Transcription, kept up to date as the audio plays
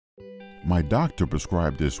My doctor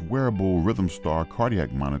prescribed this wearable RhythmStar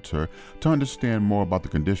cardiac monitor to understand more about the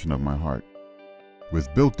condition of my heart.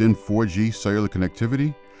 With built-in 4G cellular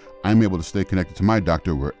connectivity, I'm able to stay connected to my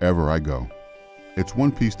doctor wherever I go. Its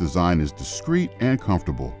one-piece design is discreet and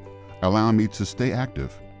comfortable, allowing me to stay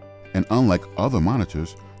active. And unlike other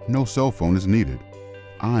monitors, no cell phone is needed.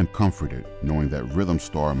 I'm comforted knowing that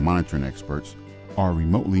RhythmStar monitoring experts are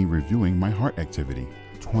remotely reviewing my heart activity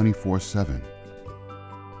 24/7.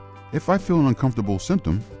 If I feel an uncomfortable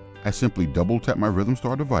symptom, I simply double-tap my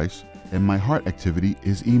RhythmStar device and my heart activity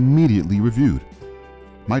is immediately reviewed.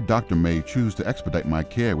 My doctor may choose to expedite my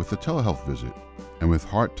care with a telehealth visit, and with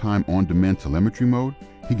Heart Time on-demand telemetry mode,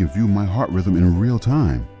 he can view my heart rhythm in real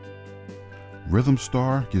time.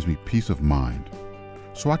 RhythmStar gives me peace of mind,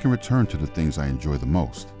 so I can return to the things I enjoy the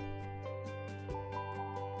most.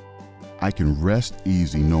 I can rest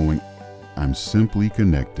easy knowing I'm simply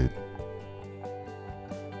connected.